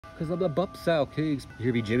because I'm the Bump South Kings. You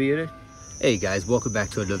hear me, Jimmy, in it? Hey guys, welcome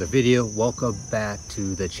back to another video. Welcome back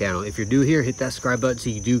to the channel. If you're new here, hit that subscribe button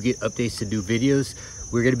so you do get updates to new videos.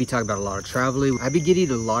 We're going to be talking about a lot of traveling. I've been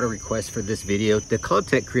getting a lot of requests for this video. The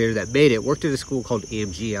content creator that made it worked at a school called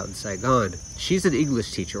EMG out in Saigon. She's an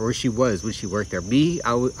English teacher, or she was when she worked there. Me,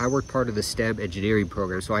 I worked part of the STEM engineering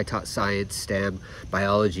program, so I taught science, STEM,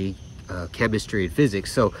 biology, chemistry, and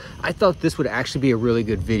physics. So I thought this would actually be a really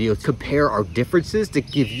good video to compare our differences to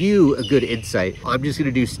give you a good insight. I'm just going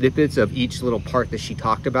to do snippets of each little part that she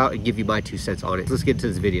talked about and give you my 2 cents on it. Let's get into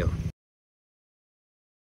this video.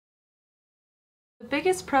 The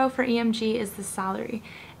biggest pro for EMG is the salary.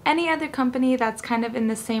 Any other company that's kind of in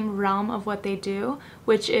the same realm of what they do,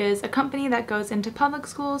 which is a company that goes into public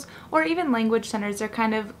schools or even language centers, they're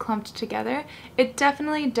kind of clumped together, it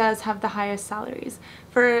definitely does have the highest salaries.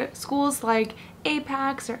 For schools like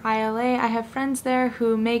Apex or ILA, I have friends there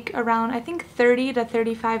who make around, I think, 30 to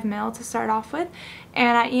 35 mil to start off with,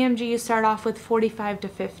 and at EMG you start off with 45 to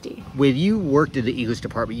 50. When you worked in the English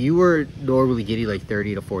department, you were normally getting like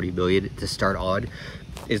 30 to 40 million to start on,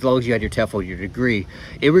 as long as you had your TEFL and your degree.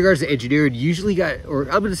 In regards to engineering, you usually got, or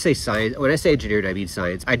I'm going to say science. When I say engineering, I mean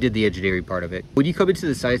science. I did the engineering part of it. When you come into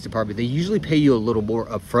the science department, they usually pay you a little more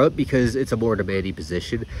upfront because it's a more demanding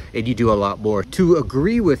position and you do a lot more. To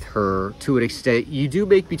agree with her to an extent, you do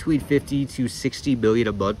make between 50 to 60 million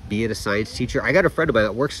a month being a science teacher. I got a friend of mine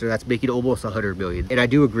that works there that's making almost 100 million. And I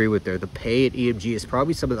do agree with her. The pay at EMG is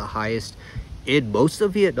probably some of the highest in most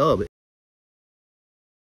of Vietnam.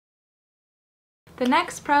 The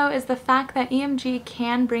next pro is the fact that EMG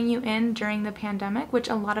can bring you in during the pandemic, which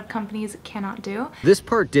a lot of companies cannot do. This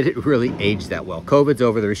part didn't really age that well. COVID's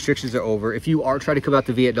over, the restrictions are over. If you are trying to come out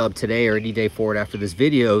to Vietnam today or any day forward after this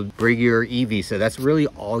video, bring your e-visa. That's really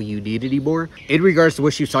all you need anymore. In regards to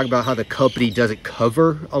what she was talking about, how the company doesn't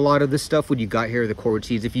cover a lot of this stuff when you got here, the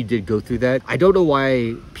quarantines, if you did go through that. I don't know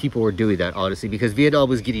why people were doing that, honestly, because Vietnam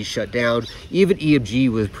was getting shut down. Even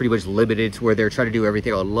EMG was pretty much limited to where they're trying to do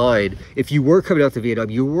everything online. If you were coming out to Vietnam,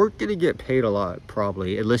 you weren't going to get paid a lot,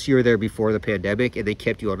 probably, unless you were there before the pandemic and they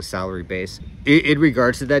kept you on a salary base. In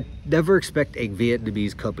regards to that, never expect a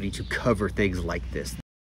Vietnamese company to cover things like this.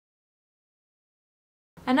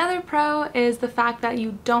 Another pro is the fact that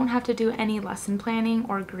you don't have to do any lesson planning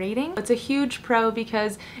or grading. It's a huge pro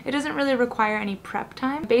because it doesn't really require any prep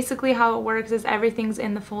time. Basically how it works is everything's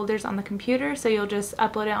in the folders on the computer, so you'll just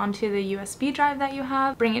upload it onto the USB drive that you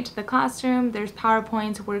have, bring it to the classroom, there's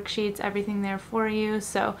PowerPoints, worksheets, everything there for you.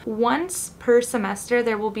 So once per semester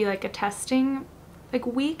there will be like a testing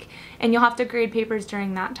week, and you'll have to grade papers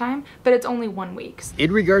during that time, but it's only 1 week.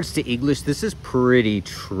 In regards to English, this is pretty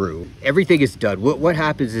true. Everything is done. What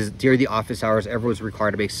happens is during the office hours, everyone's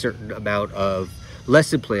required to make a certain amount of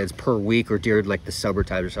lesson plans per week or during like the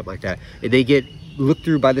summertime or something like that, and they get looked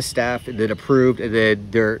through by the staff and then approved, and then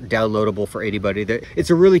they're downloadable for anybody. It's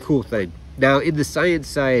a really cool thing. Now, in the science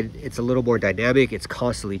side, it's a little more dynamic. It's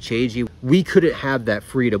constantly changing. We couldn't have that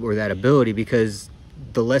freedom or that ability because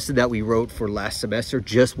the lesson that we wrote for last semester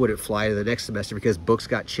just wouldn't fly to the next semester because books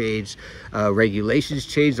got changed, regulations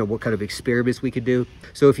changed on what kind of experiments we could do.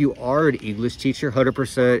 So if you are an English teacher,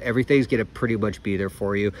 100%, everything's gonna pretty much be there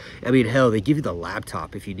for you. I mean, hell, they give you the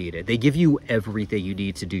laptop if you need it. They give you everything you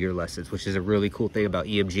need to do your lessons, which is a really cool thing about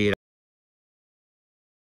EMG.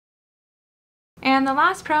 And the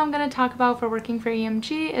last pro I'm going to talk about for working for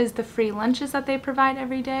EMG is the free lunches that they provide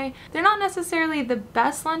every day. They're not necessarily the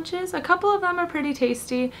best lunches. A couple of them are pretty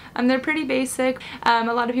tasty. They're pretty basic. A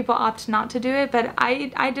lot of people opt not to do it, but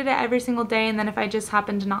I did it every single day, and then if I just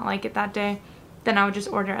happened to not like it that day, then I would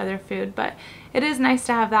just order other food. But it is nice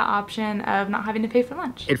to have that option of not having to pay for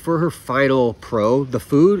lunch. And for her final pro, the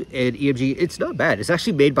food at EMG, it's not bad. It's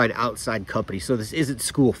actually made by an outside company, so this isn't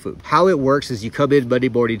school food. How it works is you come in Monday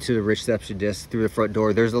morning to the reception desk through the front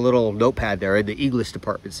door. There's a little notepad there in the English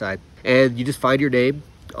department side, and you just find your name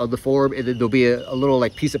on the form, and then there'll be a little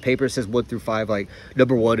like piece of paper that says 1 through 5, like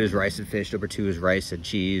number 1 is rice and fish, number 2 is rice and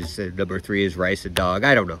cheese, and number 3 is rice and dog.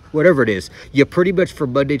 I don't know, whatever it is. You pretty much,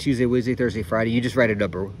 from Monday, Tuesday, Wednesday, Thursday, Friday, you just write a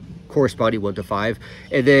number corresponding 1 to 5,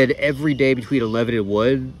 and then every day between 11 and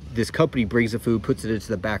 1, this company brings the food, puts it into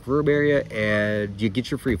the back room area, and you get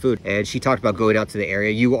your free food. And she talked about going out to the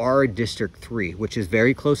area. You are in District 3, which is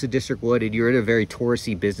very close to District 1, and you're in a very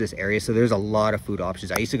touristy business area, so there's a lot of food options.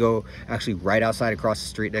 I used to go actually right outside across the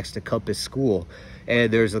street next to Compass School, and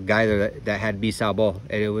there's a guy there that had mi sao ball,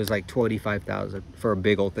 and it was like 25,000 for a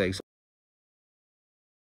big old thing.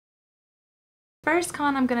 First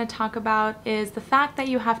con I'm going to talk about is the fact that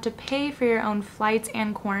you have to pay for your own flights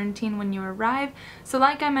and quarantine when you arrive. So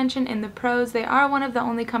like I mentioned in the pros, they are one of the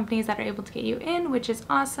only companies that are able to get you in, which is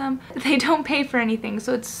awesome. They don't pay for anything,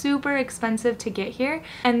 so it's super expensive to get here.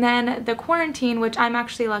 And then the quarantine, which I'm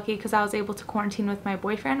actually lucky because I was able to quarantine with my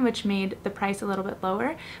boyfriend, which made the price a little bit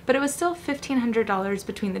lower, but it was still $1,500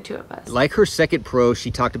 between the two of us. Like her second pro, she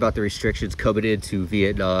talked about the restrictions coming into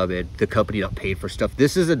Vietnam and the company not paying for stuff.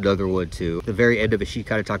 This is another one too. The very end of it, she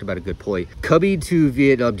kind of talked about a good point. Coming to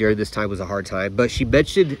Vietnam during this time was a hard time, but she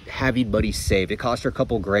mentioned having money saved. It cost her a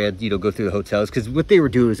couple grand, you know, go through the hotels, because what they were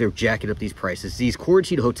doing is they were jacking up these prices. These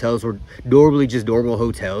quarantine hotels were normally just normal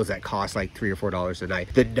hotels that cost like $3 or $4 a night.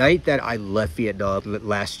 The night that I left Vietnam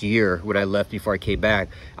last year, when I left before I came back,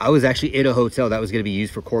 I was actually in a hotel that was going to be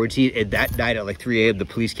used for quarantine, and that night at like 3 a.m. the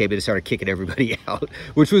police came in and started kicking everybody out,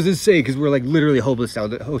 which was insane because we're like literally homeless now.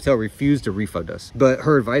 The hotel refused to refund us. But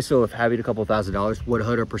her advice though of having a couple $1,000,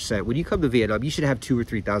 100%. When you come to Vietnam, you should have $2,000 or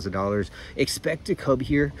 $3,000. Expect to come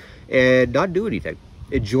here and not do anything.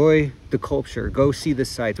 Enjoy the culture. Go see the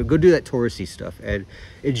sights. Go do that touristy stuff and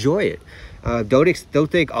enjoy it.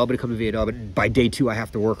 Don't think, oh, I'm gonna come to Vietnam and by day 2 I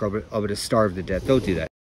have to work. I'm gonna starve to death. Don't do that.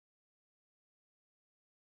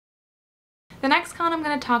 The next con I'm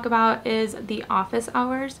going to talk about is the office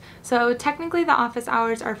hours. So technically the office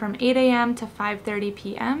hours are from 8 a.m. to 5:30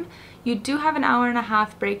 p.m. You do have an hour and a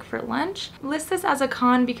half break for lunch. List this as a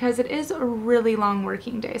con because it is a really long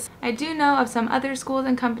working day. I do know of some other schools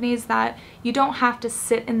and companies that you don't have to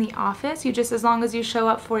sit in the office. You just, as long as you show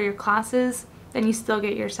up for your classes, then you still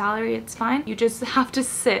get your salary, it's fine. You just have to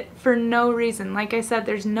sit for no reason. Like I said,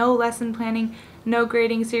 there's no lesson planning, no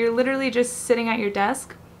grading, so you're literally just sitting at your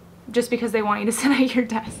desk just because they want you to sit at your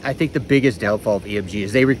desk. I think the biggest downfall of EMG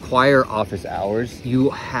is they require office hours.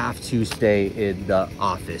 You have to stay in the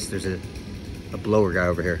office. There's a blower guy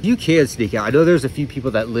over here. You can sneak out. I know there's a few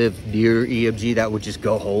people that live near EMG that would just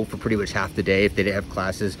go home for pretty much half the day if they didn't have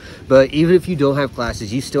classes. But even if you don't have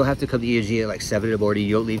classes, you still have to come to EMG at like 7 in the morning.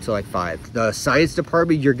 You don't leave till like 5. The science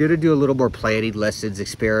department, you're gonna do a little more planning, lessons,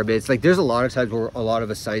 experiments. Like there's a lot of times where a lot of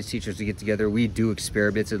us science teachers we get together, we do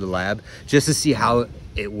experiments in the lab just to see how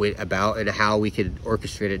it went about and how we can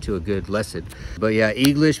orchestrate it to a good lesson. But yeah,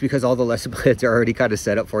 English, because all the lesson plans are already kind of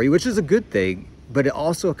set up for you, which is a good thing. But it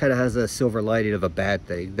also kind of has a silver lining of a bad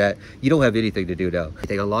thing that you don't have anything to do now. I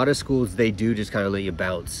think a lot of schools, they do just kind of let you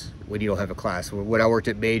bounce when you don't have a class. When I worked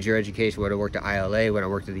at Major Education, when I worked at ILA, when I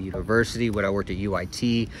worked at the university, when I worked at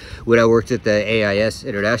UIT, when I worked at the AIS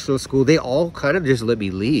International School, they all kind of just let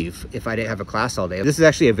me leave if I didn't have a class all day. This is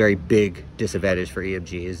actually a very big disadvantage for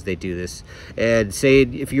EMG is they do this. And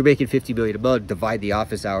saying if you're making $50 million a month, divide the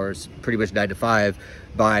office hours pretty much 9 to 5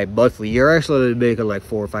 by monthly, you're actually making like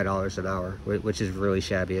 $4 or $5 an hour, which is really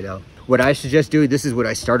shabby, you know. What I suggest doing, this is when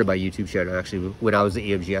I started my YouTube channel actually, when I was at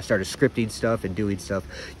EMG, I started scripting stuff and doing stuff.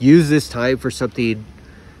 Use this time for something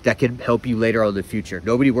that can help you later on in the future.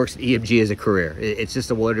 Nobody works at EMG as a career. It's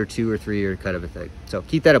just a 1 or 2 or 3 year kind of a thing. So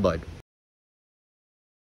keep that in mind.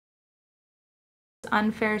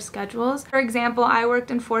 Unfair schedules. For example, I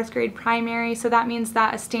worked in 4th grade primary, so that means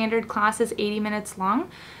that a standard class is 80 minutes long.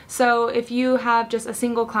 So if you have just a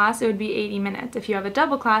single class, it would be 80 minutes. If you have a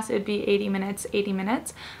double class, it would be 80 minutes, 80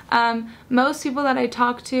 minutes. Most people that I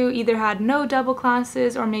talked to either had no double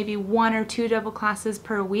classes or maybe 1 or 2 double classes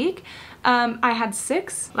per week. I had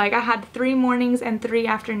 6. Like I had 3 mornings and 3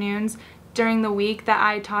 afternoons during the week that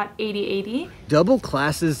I taught 80/80. Double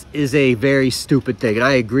classes is a very stupid thing, and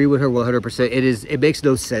I agree with her 100%. It makes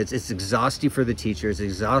no sense. It's exhausting for the teachers,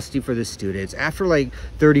 exhausting for the students. After like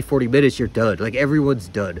 30-40 minutes, you're done. Like everyone's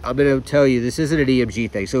done. I'm gonna tell you, this isn't an EMG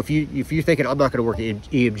thing. So if you're thinking I'm not gonna work in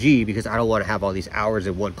EMG because I don't want to have all these hours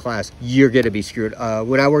in one class, you're gonna be screwed.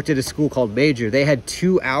 When I worked at a school called Major, they had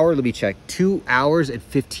 2 hour, let me check, 2 hours and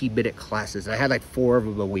 15-minute classes. I had like 4 of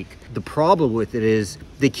them a week. The problem with it is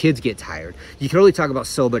the kids get tired. You can only talk about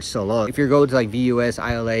so much so long. If you're going to like VUS,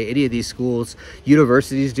 ILA, any of these schools,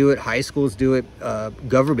 universities do it, high schools do it,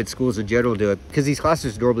 government schools in general do it, because these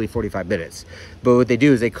classes are normally 45 minutes. But what they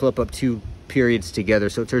do is they clip up 2 periods together,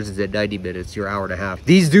 so it turns into 90 minutes, your hour and a half.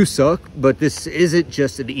 These do suck, but this isn't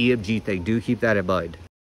just an EMG thing. Do keep that in mind.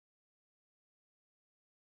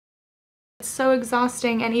 It's so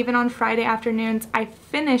exhausting, and even on Friday afternoons, I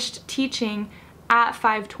finished teaching at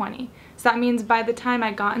 5:20. So that means by the time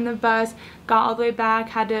I got in the bus, got all the way back,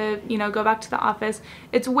 had to, go back to the office,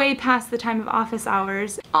 it's way past the time of office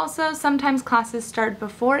hours. Also, sometimes classes start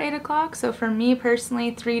before 8 o'clock. So for me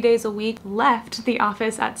personally, 3 days a week, left the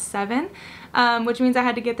office at 7, which means I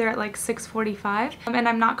had to get there at like 6:45. And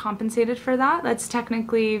I'm not compensated for that. That's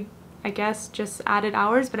technically I guess just added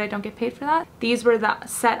hours, but I don't get paid for that. These were the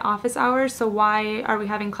set office hours, so why are we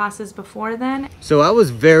having classes before then? So I was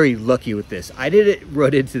very lucky with this. I didn't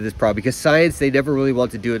run into this problem because science, they never really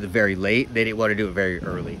want to do it very late. They didn't want to do it very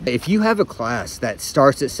early. If you have a class that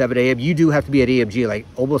starts at 7 a.m., you do have to be at EMG like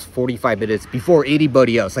almost 45 minutes before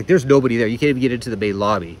anybody else. Like there's nobody there. You can't even get into the main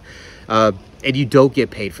lobby. And you don't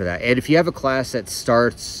get paid for that. And if you have a class that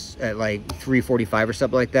starts at like 3:45 or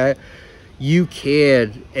something like that, you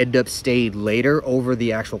can end up staying later over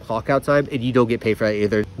the actual clock out time, and you don't get paid for that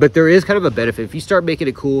either. But there is kind of a benefit. If you start making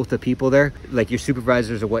it cool with the people there, like your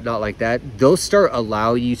supervisors or whatnot like that, they'll start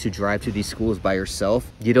allowing you to drive to these schools by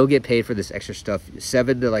yourself. You don't get paid for this extra stuff.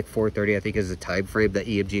 7 to like 4:30, I think, is the time frame that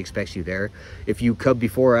EMG expects you there. If you come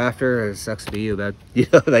before or after, it sucks to you, man. You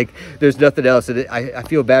know, like there's nothing else. And I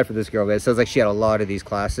feel bad for this girl, man. It sounds like she had a lot of these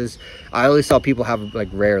classes. I only saw people have them like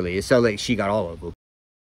rarely. It sounds like she got all of them.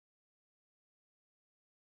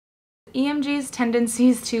 EMG's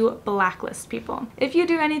tendencies to blacklist people. If you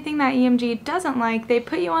do anything that EMG doesn't like, they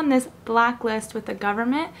put you on this blacklist with the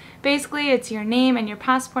government. Basically, it's your name and your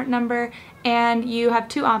passport number, and you have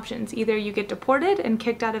two options. Either you get deported and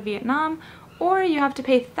kicked out of Vietnam, or you have to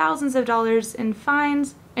pay thousands of dollars in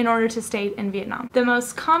fines in order to stay in Vietnam. The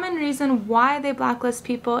most common reason why they blacklist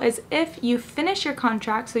people is if you finish your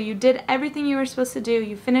contract, so you did everything you were supposed to do,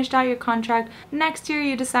 you finished out your contract, next year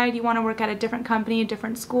you decide you want to work at a different company, a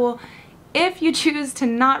different school. If you choose to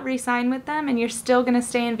not re-sign with them and you're still going to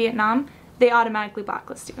stay in Vietnam, they automatically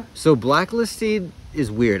blacklist you. So blacklisting is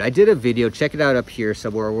weird. I did a video, check it out up here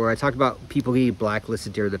somewhere, where I talked about people getting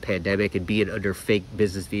blacklisted during the pandemic and being under fake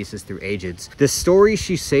business visas through agents. The story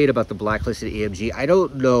she's saying about the blacklisted EMG, I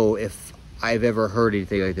don't know if I've ever heard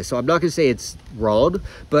anything like this. So I'm not going to say it's wrong,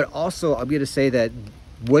 but also I'm going to say that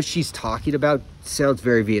what she's talking about sounds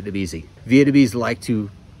very Vietnamese-y. Vietnamese like to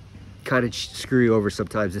kind of screw you over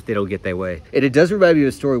sometimes if they don't get their way. And it does remind me of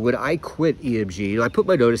a story. When I quit EMG, you know, I put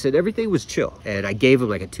my notice in, everything was chill, and I gave them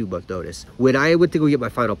like a 2-month notice. When I went to go get my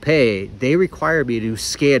final pay, they required me to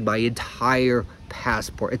scan my entire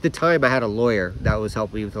passport. At the time, I had a lawyer that was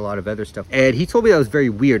helping me with a lot of other stuff, and he told me that was very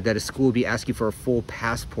weird that a school would be asking for a full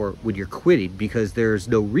passport when you're quitting, because there's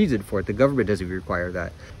no reason for it. The government doesn't require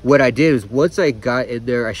that. What I did is, once I got in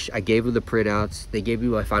there, I gave them the printouts. They gave me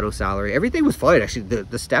my final salary. Everything was fine, actually.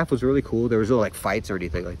 The staff was really cool. There was no like fights or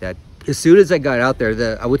anything like that. As soon as I got out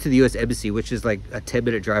there, I went to the U.S. Embassy, which is like a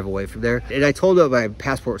 10-minute drive away from there, and I told them my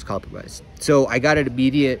passport was compromised. So I got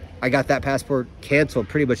that passport canceled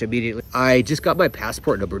pretty much immediately. I just got my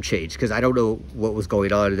passport number changed because I don't know what was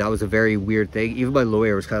going on, and that was a very weird thing. Even my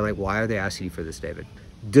lawyer was kind of like, why are they asking you for this, David?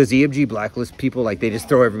 Does EMG blacklist people? Like, they just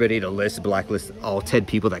throw everybody in a list, blacklist all 10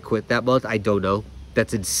 people that quit that month? I don't know.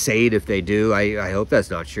 That's insane if they do. I hope that's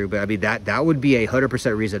not true, but I mean, that would be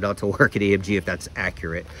 100% reason not to work at EMG if that's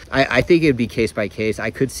accurate. I think it'd be case by case. I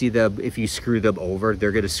could see them, if you screw them over,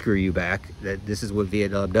 they're going to screw you back. This is what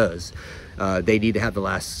Vietnam does. They need to have the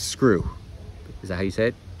last screw. Is that how you say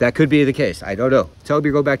it? That could be the case. I don't know. Tell them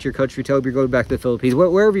you're going back to your country. Tell them you're going back to the Philippines.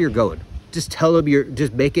 Wherever you're going. Just tell them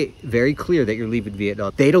just make it very clear that you're leaving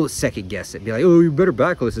Vietnam. They don't second guess it. Be like, oh, you better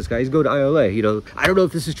blacklist this guy. He's going to ILA. You know, I don't know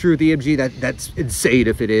if this is true with EMG. That's insane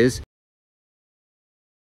if it is.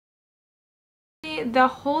 The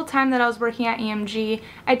whole time that I was working at EMG,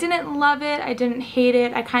 I didn't love it, I didn't hate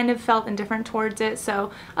it, I kind of felt indifferent towards it,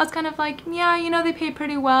 so I was kind of like, yeah, you know, they pay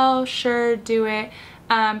pretty well, sure, do it.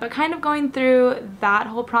 But kind of going through that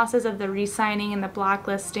whole process of the re-signing and the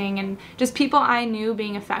blacklisting and just people I knew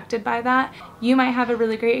being affected by that, you might have a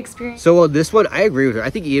really great experience. So on this one, I agree with her. I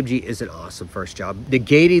think EMG is an awesome first job.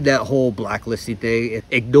 Negating that whole blacklisting thing,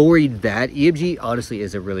 ignoring that, EMG honestly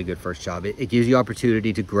is a really good first job. It gives you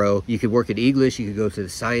opportunity to grow. You can work in English, you can go to the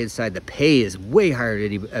science side. The pay is way higher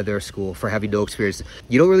than any other school for having no experience.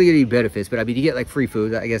 You don't really get any benefits, but I mean, you get like free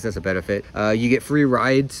food. I guess that's a benefit. You get free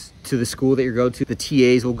rides to the school that you're going to. The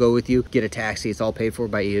TAs will go with you. Get a taxi. It's all paid for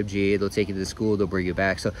by EMG. They'll take you to the school. They'll bring you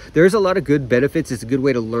back. So there's a lot of good benefits. It's a good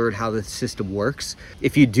way to learn how the system works.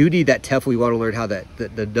 If you do need that TEFL, you want to learn how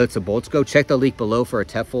the nuts and bolts go, check the link below for a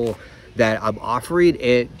TEFL that I'm offering.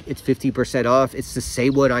 It's 15% off. It's the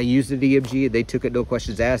same one I used at EMG, and they took it, no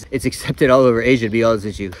questions asked. It's accepted all over Asia, to be honest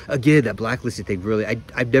with you. Again, that blacklisted thing, really,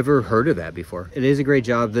 I've never heard of that before. It is a great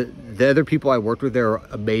job. The other people I worked with there are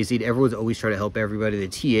amazing. Everyone's always trying to help everybody. The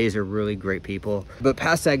TAs are really great people. But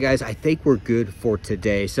past that, guys, I think we're good for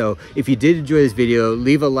today. So if you did enjoy this video,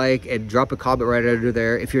 leave a like and drop a comment right under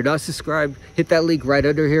there. If you're not subscribed, hit that link right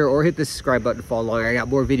under here, or hit the subscribe button to follow along. I got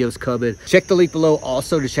more videos coming. Check the link below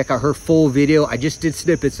also to check out her full video. I just did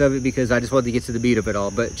snippets of it because I just wanted to get to the meat of it all,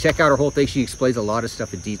 but check out her whole thing. She explains a lot of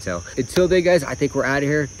stuff in detail. Until then, guys, I think we're out of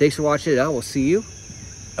here. Thanks for watching, and I will see you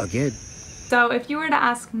again. So if you were to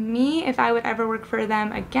ask me if I would ever work for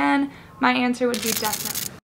them again, my answer would be definitely